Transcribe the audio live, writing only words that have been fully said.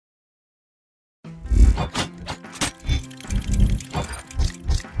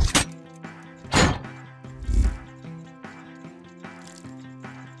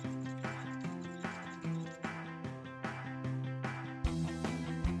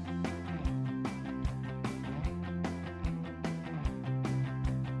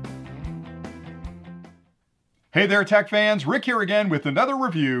Hey there, tech fans. Rick here again with another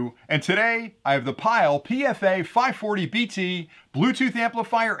review, and today I have the Pyle PFA540BT Bluetooth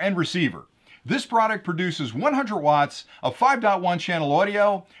Amplifier and Receiver. This product produces 100 watts of 5.1 channel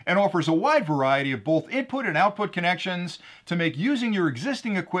audio and offers a wide variety of both input and output connections to make using your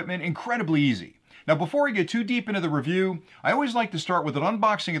existing equipment incredibly easy. Now, before we get too deep into the review, I always like to start with an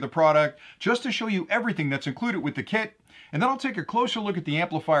unboxing of the product just to show you everything that's included with the kit. And then I'll take a closer look at the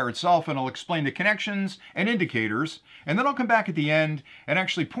amplifier itself and I'll explain the connections and indicators. And then I'll come back at the end and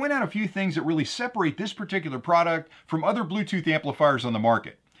actually point out a few things that really separate this particular product from other Bluetooth amplifiers on the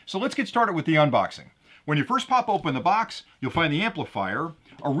market. So let's get started with the unboxing. When you first pop open the box, you'll find the amplifier,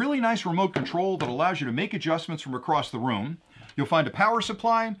 a really nice remote control that allows you to make adjustments from across the room. You'll find a power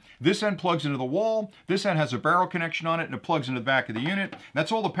supply. This end plugs into the wall. This end has a barrel connection on it and it plugs into the back of the unit.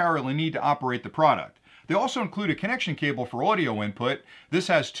 That's all the power you'll need to operate the product. They also include a connection cable for audio input. This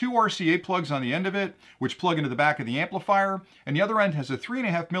has two RCA plugs on the end of it, which plug into the back of the amplifier, and the other end has a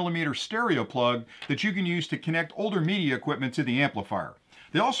 3.5mm stereo plug that you can use to connect older media equipment to the amplifier.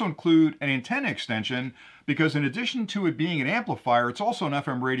 They also include an antenna extension because in addition to it being an amplifier, it's also an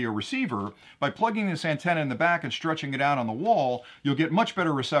FM radio receiver. By plugging this antenna in the back and stretching it out on the wall, you'll get much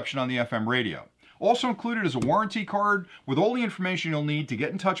better reception on the FM radio. Also included is a warranty card with all the information you'll need to get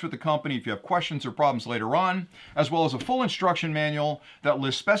in touch with the company if you have questions or problems later on, as well as a full instruction manual that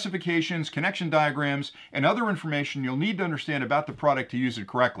lists specifications, connection diagrams, and other information you'll need to understand about the product to use it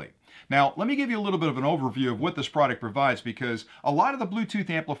correctly. Now, let me give you a little bit of an overview of what this product provides because a lot of the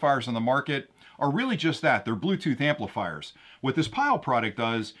Bluetooth amplifiers on the market are really just that. They're Bluetooth amplifiers. What this Pyle product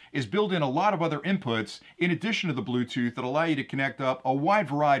does is build in a lot of other inputs in addition to the Bluetooth that allow you to connect up a wide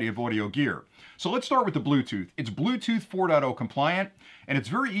variety of audio gear. So let's start with the Bluetooth. It's Bluetooth 4.0 compliant, and it's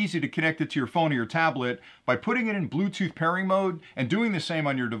very easy to connect it to your phone or your tablet by putting it in Bluetooth pairing mode and doing the same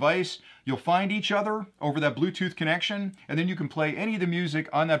on your device. You'll find each other over that Bluetooth connection, and then you can play any of the music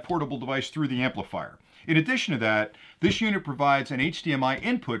on that portable device through the amplifier. In addition to that, this unit provides an HDMI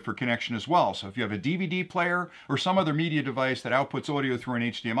input for connection as well. So if you have a DVD player or some other media device that outputs audio through an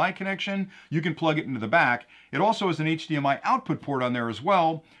HDMI connection, you can plug it into the back. It also has an HDMI output port on there as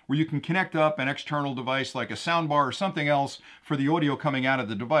well, where you can connect up an external device like a soundbar or something else for the audio coming out of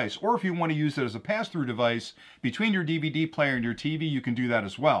the device. Or if you want to use it as a pass-through device between your DVD player and your TV, you can do that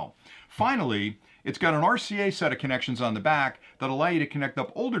as well. Finally, it's got an RCA set of connections on the back that allow you to connect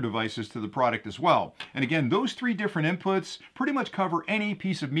up older devices to the product as well. And again, those three different inputs pretty much cover any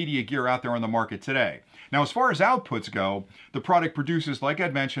piece of media gear out there on the market today. Now, as far as outputs go, the product produces, like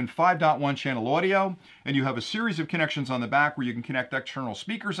I'd mentioned, 5.1 channel audio, and you have a series of connections on the back where you can connect external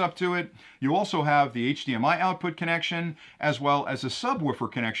speakers up to it. You also have the HDMI output connection, as well as a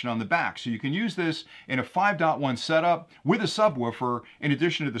subwoofer connection on the back. So you can use this in a 5.1 setup with a subwoofer in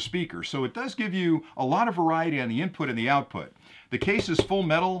addition to the speakers. So it does give you a lot of variety on the input and the output. The case is full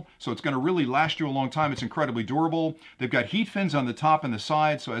metal, so it's going to really last you a long time. It's incredibly durable. They've got heat fins on the top and the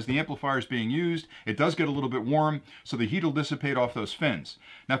side, so as the amplifier is being used, it does get a little bit warm, so the heat will dissipate off those fins.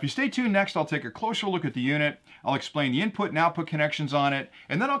 Now, if you stay tuned next, I'll take a closer look at the unit. I'll explain the input and output connections on it,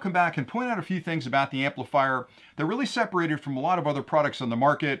 and then I'll come back and point out a few things about the amplifier that really separate it from a lot of other products on the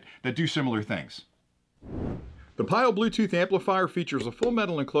market that do similar things. The Pyle Bluetooth amplifier features a full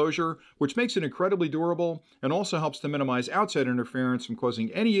metal enclosure, which makes it incredibly durable and also helps to minimize outside interference from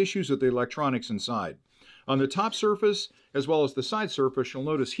causing any issues with the electronics inside. On the top surface, as well as the side surface, you'll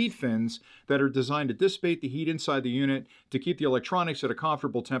notice heat fins that are designed to dissipate the heat inside the unit to keep the electronics at a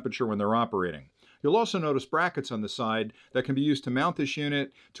comfortable temperature when they're operating. You'll also notice brackets on the side that can be used to mount this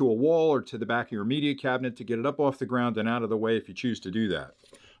unit to a wall or to the back of your media cabinet to get it up off the ground and out of the way if you choose to do that.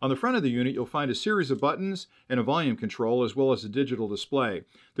 On the front of the unit, you'll find a series of buttons and a volume control, as well as a digital display.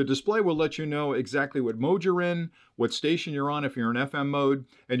 The display will let you know exactly what mode you're in, what station you're on if you're in FM mode,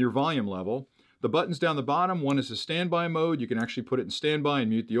 and your volume level. The buttons down the bottom, one is a standby mode. You can actually put it in standby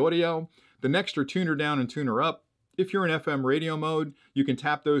and mute the audio. The next are tuner down and tuner up. If you're in FM radio mode, you can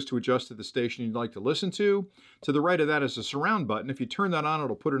tap those to adjust to the station you'd like to listen to. To the right of that is a surround button. If you turn that on,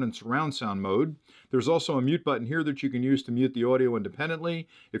 it'll put it in surround sound mode. There's also a mute button here that you can use to mute the audio independently.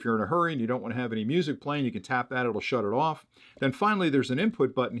 If you're in a hurry and you don't want to have any music playing, you can tap that, it'll shut it off. Then finally, there's an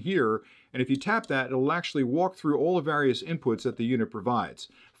input button here, and if you tap that, it'll actually walk through all the various inputs that the unit provides.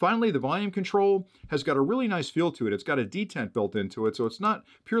 Finally, the volume control has got a really nice feel to it. It's got a detent built into it, so it's not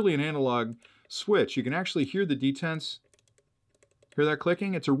purely an analog switch. You can actually hear the detents. Hear that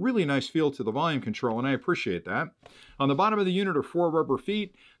clicking? It's a really nice feel to the volume control, and I appreciate that. On the bottom of the unit are 4 rubber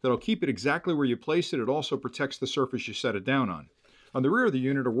feet that'll keep it exactly where you place it. It also protects the surface you set it down on. On the rear of the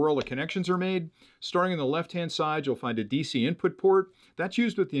unit, a row of connections are made. Starting on the left-hand side, you'll find a DC input port. That's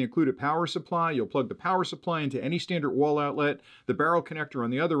used with the included power supply. You'll plug the power supply into any standard wall outlet. The barrel connector on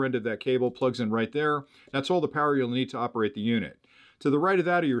the other end of that cable plugs in right there. That's all the power you'll need to operate the unit. To the right of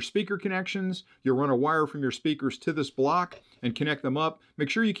that are your speaker connections. You'll run a wire from your speakers to this block and connect them up.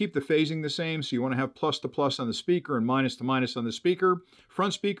 Make sure you keep the phasing the same, so you want to have plus to plus on the speaker and minus to minus on the speaker.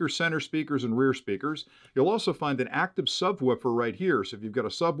 Front speakers, center speakers, and rear speakers. You'll also find an active subwoofer right here. So if you've got a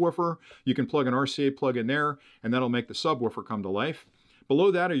subwoofer, you can plug an RCA plug in there, and that'll make the subwoofer come to life.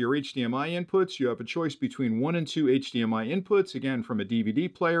 Below that are your HDMI inputs. You have a choice between 1 and 2 HDMI inputs, again from a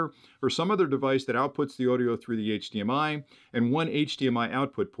DVD player or some other device that outputs the audio through the HDMI, and 1 HDMI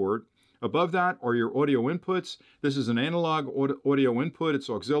output port. Above that are your audio inputs. This is an analog audio input, it's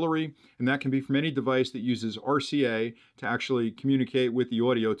auxiliary, and that can be from any device that uses RCA to actually communicate with the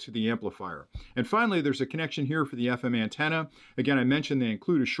audio to the amplifier. And finally, there's a connection here for the FM antenna. Again, I mentioned they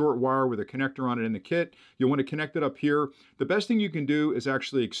include a short wire with a connector on it in the kit. You'll want to connect it up here. The best thing you can do is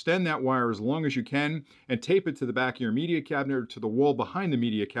actually extend that wire as long as you can and tape it to the back of your media cabinet or to the wall behind the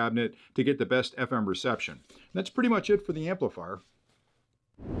media cabinet to get the best FM reception. That's pretty much it for the amplifier.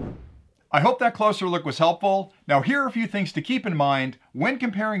 I hope that closer look was helpful. Now here are a few things to keep in mind when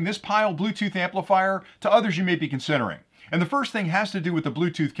comparing this Pyle Bluetooth amplifier to others you may be considering. And the first thing has to do with the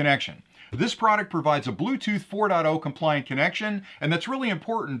Bluetooth connection. This product provides a Bluetooth 4.0 compliant connection, and that's really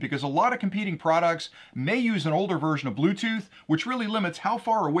important because a lot of competing products may use an older version of Bluetooth, which really limits how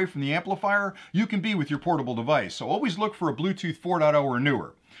far away from the amplifier you can be with your portable device. So always look for a Bluetooth 4.0 or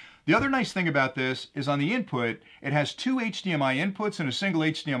newer. The other nice thing about this is on the input, it has 2 HDMI inputs and a single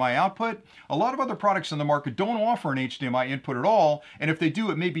HDMI output. A lot of other products on the market don't offer an HDMI input at all, and if they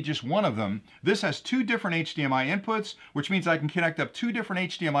do, it may be just one of them. This has 2 different HDMI inputs, which means I can connect up 2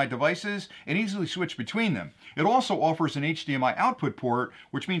 different HDMI devices and easily switch between them. It also offers an HDMI output port,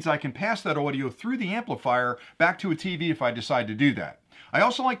 which means I can pass that audio through the amplifier back to a TV if I decide to do that. I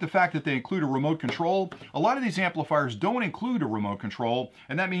also like the fact that they include a remote control. A lot of these amplifiers don't include a remote control,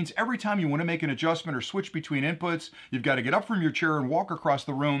 and that means every time you want to make an adjustment or switch between inputs, you've got to get up from your chair and walk across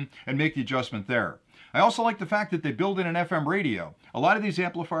the room and make the adjustment there. I also like the fact that they build in an FM radio. A lot of these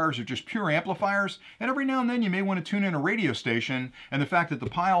amplifiers are just pure amplifiers, and every now and then you may want to tune in a radio station, and the fact that the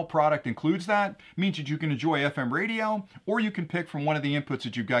Pyle product includes that means that you can enjoy FM radio, or you can pick from one of the inputs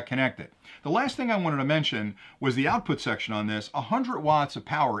that you've got connected. The last thing I wanted to mention was the output section on this. 100 watts of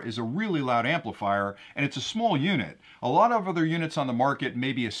power is a really loud amplifier, and it's a small unit. A lot of other units on the market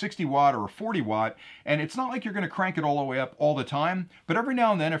may be a 60 watt or a 40 watt, and it's not like you're going to crank it all the way up all the time, but every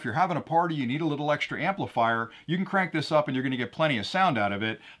now and then if you're having a party, you need a little extra amplifier, you can crank this up and you're going to get plenty of sound out of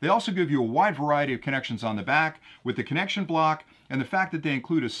it. They also give you a wide variety of connections on the back with the connection block, and the fact that they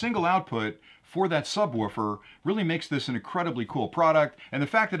include a single output for that subwoofer really makes this an incredibly cool product, and the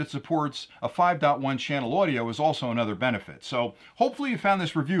fact that it supports a 5.1 channel audio is also another benefit. So hopefully you found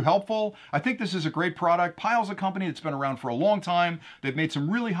this review helpful. I think this is a great product. Pyle's a company that's been around for a long time. They've made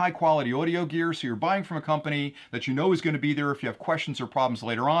some really high quality audio gear, so you're buying from a company that you know is going to be there if you have questions or problems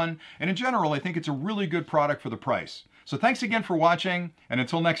later on. And in general, I think it's a really good product for the price. So thanks again for watching, and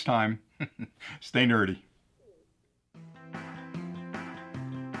until next time, stay nerdy.